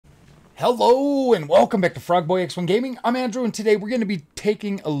Hello and welcome back to Frogboy X1 Gaming. I'm Andrew and today we're going to be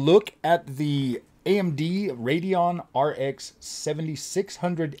taking a look at the AMD Radeon RX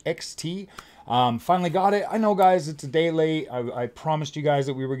 7600 XT. Finally got it. I know guys, it's a day late. I promised you guys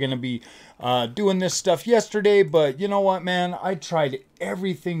that we were going to be doing this stuff yesterday, but you know what, man? I tried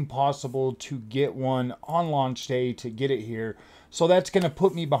everything possible to get one on launch day, to get it here. So that's going to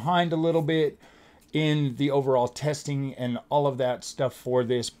put me behind a little bit in the overall testing and all of that stuff for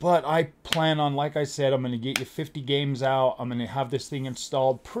this, but I plan on, like I said, I'm going to get you 50 games out. I'm going to have this thing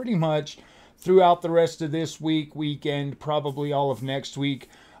installed pretty much throughout the rest of this weekend, probably all of next week.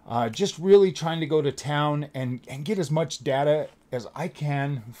 Just really trying to go to town and get as much data as I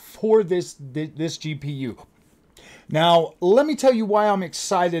can for this GPU. Now, let me tell you why I'm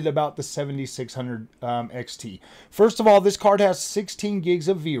excited about the 7600 XT. First of all, this card has 16 gigs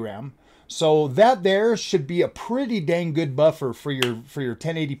of VRAM. So that there should be a pretty dang good buffer for your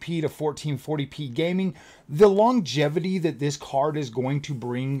 1080p to 1440p gaming. The longevity that this card is going to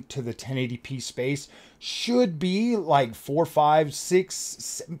bring to the 1080p space should be like 4, 5,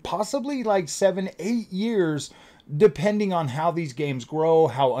 6, possibly like 7, 8 years, depending on how these games grow,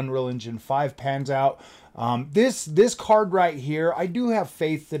 how Unreal Engine 5 pans out. This card right here, I do have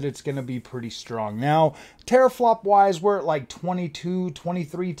faith that it's going to be pretty strong. Now, teraflop wise, we're at like 22,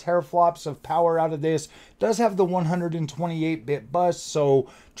 23 teraflops of power out of this. It does have the 128-bit bus, so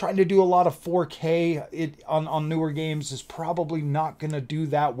trying to do a lot of 4K on newer games is probably not going to do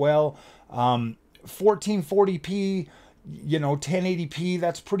that well. 1440p, you know, 1080p,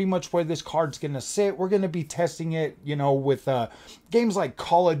 that's pretty much where this card's going to sit. We're going to be testing it, you know, with games like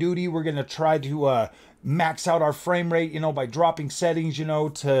Call of Duty. We're going to try to max out our frame rate, you know, by dropping settings, you know,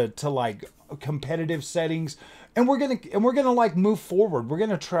 to like competitive settings. And we're gonna like move forward. We're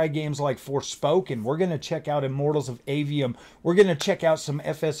gonna try games like Forspoken. We're gonna check out Immortals of Avium. We're gonna check out some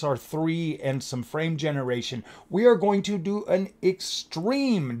FSR3 and some frame generation. We are going to do an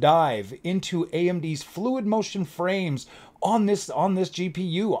extreme dive into AMD's fluid motion frames on this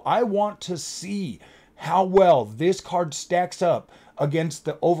GPU. I want to see how well this card stacks up against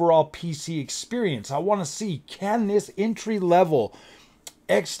the overall PC experience. I want to see, can this entry-level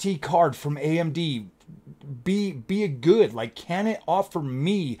XT card from AMD be a good, like, can it offer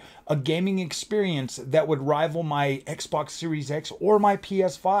me a gaming experience that would rival my Xbox Series X or my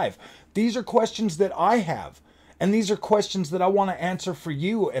PS5? These are questions that I have, and these are questions that I want to answer for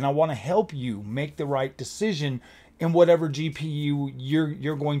you, and I want to help you make the right decision in whatever GPU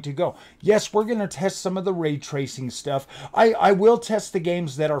you're going to go. Yes, we're going to test some of the ray tracing stuff. I will test the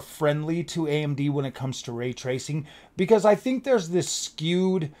games that are friendly to AMD when it comes to ray tracing, because I think there's this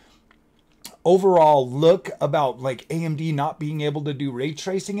skewed overall look about like AMD not being able to do ray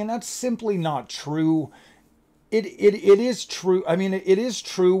tracing, and that's simply not true. It is true. I mean, it is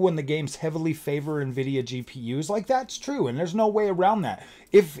true when the games heavily favor NVIDIA GPUs. Like, that's true, and there's no way around that.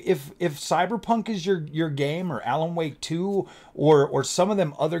 If Cyberpunk is your game, or Alan Wake 2, or some of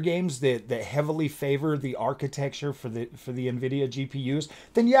them other games that heavily favor the architecture for the NVIDIA GPUs,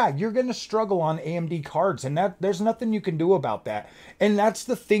 then yeah, you're going to struggle on AMD cards, and that there's nothing you can do about that. And that's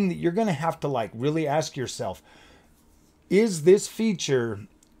the thing that you're going to have to like really ask yourself: is this feature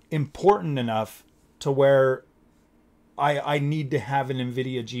important enough to where I need to have an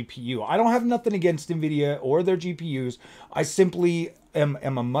NVIDIA GPU? I don't have nothing against NVIDIA or their GPUs. I simply am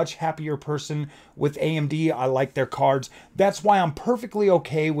a much happier person with AMD. I like their cards. That's why I'm perfectly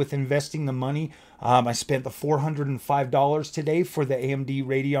okay with investing the money. I spent the $405 today for the AMD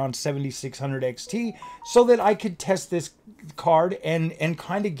Radeon 7600 XT so that I could test this card and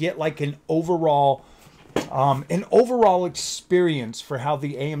kind of get like an overall experience for how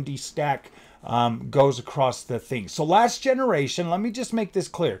the AMD stack goes across the thing. So last generation, let me just make this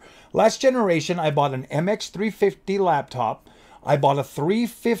clear. Last generation, I bought an MX 350 laptop. I bought a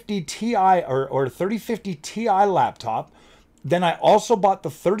 350 Ti or 3050 Ti laptop. Then I also bought the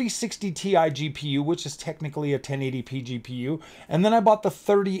 3060 Ti GPU, which is technically a 1080p GPU. And then I bought the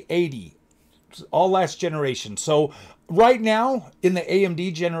 3080, all last generation. So right now in the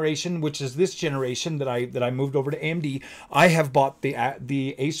AMD generation, which is this generation that I moved over to AMD, I have bought the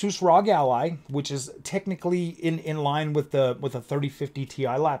Asus ROG Ally, which is technically in line with the 3050 Ti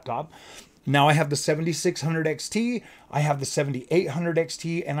laptop. Now I have the 7600 XT, I have the 7800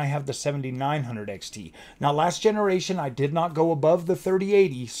 XT, and I have the 7900 XT. Now last generation I did not go above the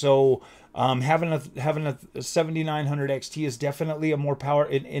 3080, so having a 7900 XT is definitely a more power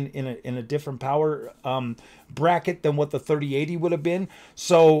in a different power bracket than what the 3080 would have been.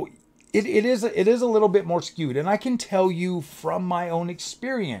 So it is a little bit more skewed, and I can tell you from my own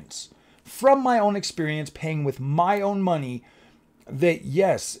experience paying with my own money, that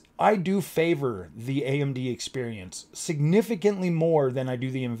yes, I do favor the AMD experience significantly more than I do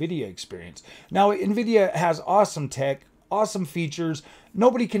the NVIDIA experience. Now, NVIDIA has awesome tech, awesome features.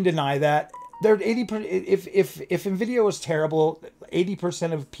 Nobody can deny that. They're 80%, if NVIDIA was terrible,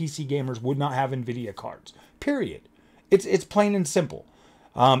 80% of PC gamers would not have NVIDIA cards. Period. It's plain and simple.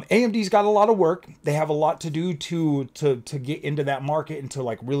 AMD's got a lot of work. They have a lot to do to get into that market and to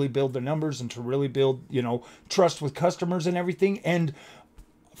like really build their numbers and to really build, you know, trust with customers and everything. And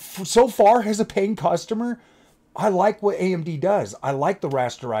so far, as a paying customer, I like what AMD does. I like the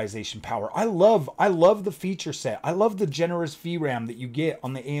rasterization power. I love the feature set. I love the generous VRAM that you get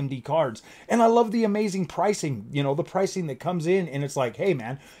on the AMD cards. And I love the amazing pricing, you know, the pricing that comes in and it's like, hey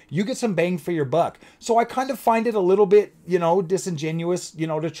man, you get some bang for your buck. So I kind of find it a little bit, you know, disingenuous, you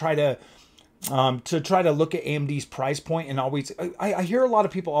know, to try to look at AMD's price point and always, I hear a lot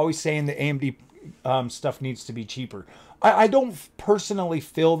of people always saying that AMD stuff needs to be cheaper. I don't personally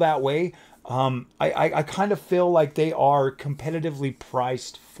feel that way. I kind of feel like they are competitively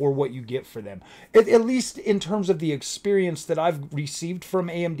priced for what you get for them. At least in terms of the experience that I've received from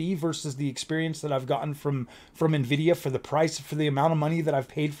AMD versus the experience that I've gotten from NVIDIA for the price, for the amount of money that I've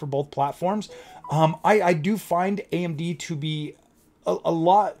paid for both platforms. I do find AMD to be a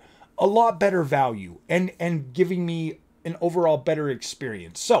lot better value and giving me an overall better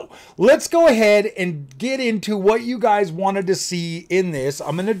experience. So let's go ahead and get into what you guys wanted to see in this.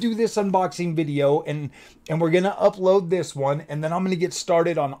 I'm going to do this unboxing video and we're going to upload this one. And then I'm going to get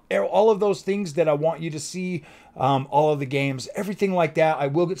started on all of those things that I want you to see, all of the games, everything like that. I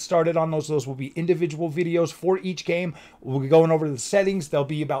will get started on those. Those will be individual videos for each game. We'll be going over the settings. They'll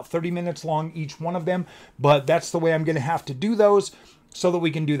be about 30 minutes long, each one of them, but that's the way I'm going to have to do those, so that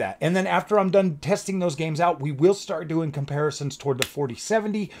we can do that. And then after I'm done testing those games out, we will start doing comparisons toward the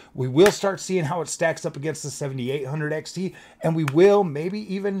 4070. We will start seeing how it stacks up against the 7800 XT. And we will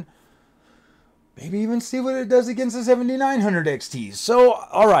maybe even see what it does against the 7900 XT. So,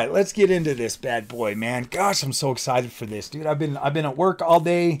 all right, let's get into this bad boy, man. Gosh, I'm so excited for this, dude. I've been at work all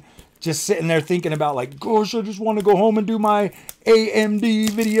day, just sitting there thinking about like, gosh, I just want to go home and do my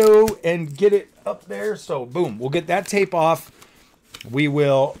AMD video and get it up there. So boom, we'll get that tape off. We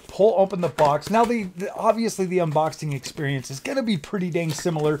will pull open the box. Now, obviously the unboxing experience is going to be pretty dang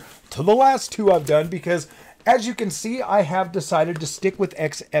similar to the last two I've done because, as you can see, I have decided to stick with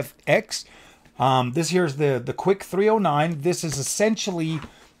XFX. This here is the Quik 309. This is essentially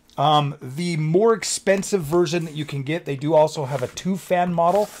the more expensive version that you can get. They do also have a 2-fan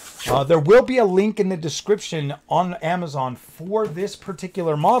model. There will be a link in the description on Amazon for this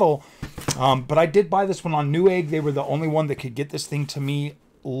particular model. But I did buy this one on Newegg. They were the only one that could get this thing to me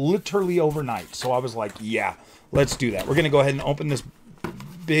literally overnight. So I was like, yeah, let's do that. We're going to go ahead and open this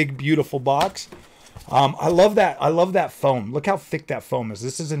big, beautiful box. I love that. I love that foam. Look how thick that foam is.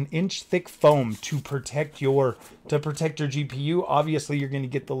 This is an inch thick foam to protect your GPU. Obviously, you're going to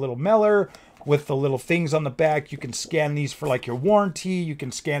get the little mailer with the little things on the back. You can scan these for like your warranty. You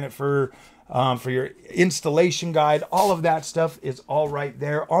can scan it for your installation guide. All of that stuff is all right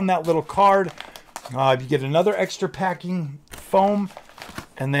there on that little card. You get another extra packing foam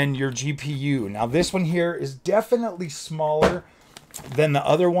and then your GPU. Now this one here is definitely smaller than the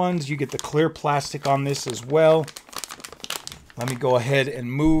other ones. You get the clear plastic on this as well. Let me go ahead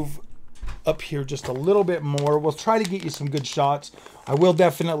and move up here just a little bit more. We'll try to get you some good shots. I will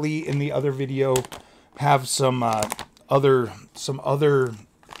definitely in the other video have some other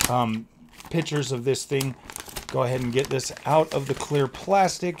pictures of this thing. Go ahead and get this out of the clear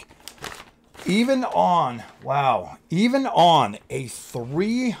plastic. Even on a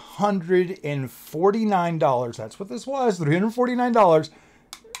 $349, that's what this was, $349.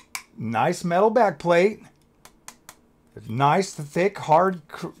 Nice metal back plate. Nice, thick, hard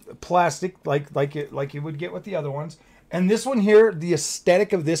plastic, like you would get with the other ones. And this one here, the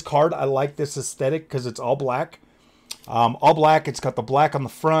aesthetic of this card, I like this aesthetic because it's all black. All black. It's got the black on the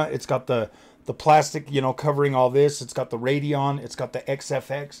front. It's got the plastic, you know, covering all this. It's got the Radeon. It's got the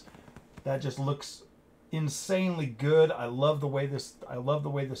XFX. That just looks insanely good. I love the way this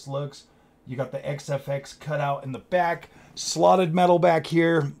looks. You got the XFX cut out in the back, slotted metal back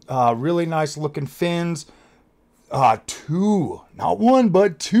here. Really nice looking fins. Two, not one,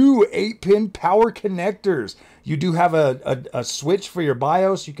 but two 8-pin power connectors. You do have a switch for your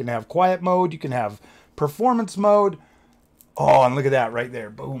BIOS. You can have quiet mode. You can have performance mode. Oh, and look at that right there.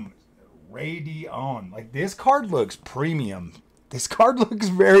 Boom. Radeon. Like, this card looks premium. This card looks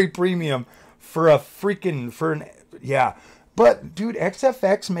very premium for a freaking, yeah. But, dude,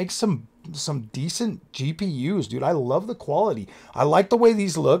 XFX makes some decent GPUs, dude. I love the quality. I like the way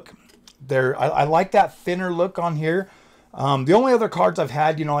these look. I like that thinner look on here. The only other cards I've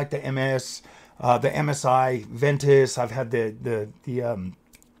had, you know, like the the MSI Ventus. I've had the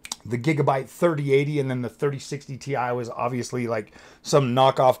Gigabyte 3080, and then the 3060 Ti was obviously like some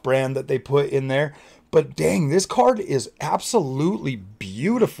knockoff brand that they put in there. But dang, this card is absolutely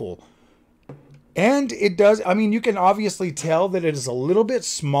beautiful. And it does, I mean, you can obviously tell that it is a little bit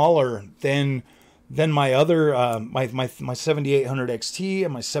smaller than my other, my 7800 XT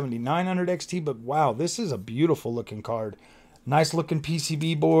and my 7900 XT. But wow, this is a beautiful looking card. Nice looking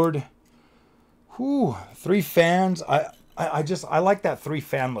PCB board. Whew, 3 fans. I like that 3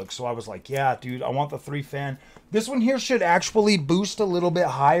 fan look. So I was like, yeah, dude, I want the 3 fan. This one here should actually boost a little bit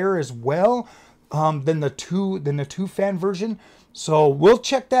higher as well than the 2 fan version. So we'll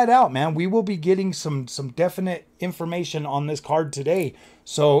check that out, man. We will be getting some definite information on this card today.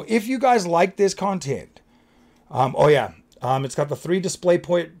 So if you guys like this content, oh yeah, it's got the 3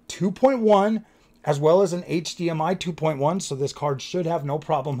 DisplayPort 2.1 as well as an HDMI 2.1. So this card should have no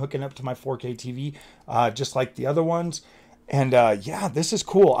problem hooking up to my 4K TV, just like the other ones. And yeah, this is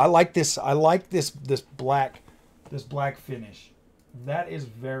cool. I like this. I like this black finish. That is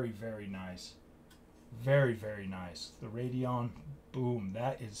very, very nice. Very, very nice. The Radeon, boom.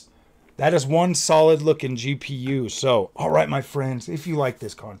 That is one solid looking GPU. So, all right, my friends, if you like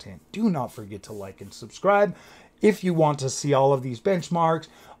this content, do not forget to like and subscribe. If you want to see all of these benchmarks,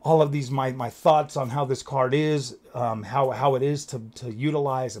 all of these my thoughts on how this card is, how it is to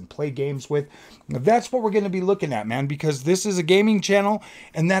utilize and play games with, that's what we're going to be looking at, man, because this is a gaming channel,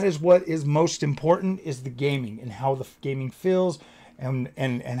 and that is what is most important, is the gaming and how the gaming feels.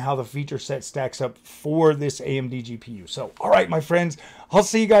 And how the feature set stacks up for this AMD GPU. So, all right, my friends, I'll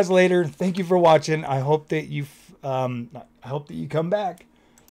see you guys later. Thank you for watching. I hope that you come back.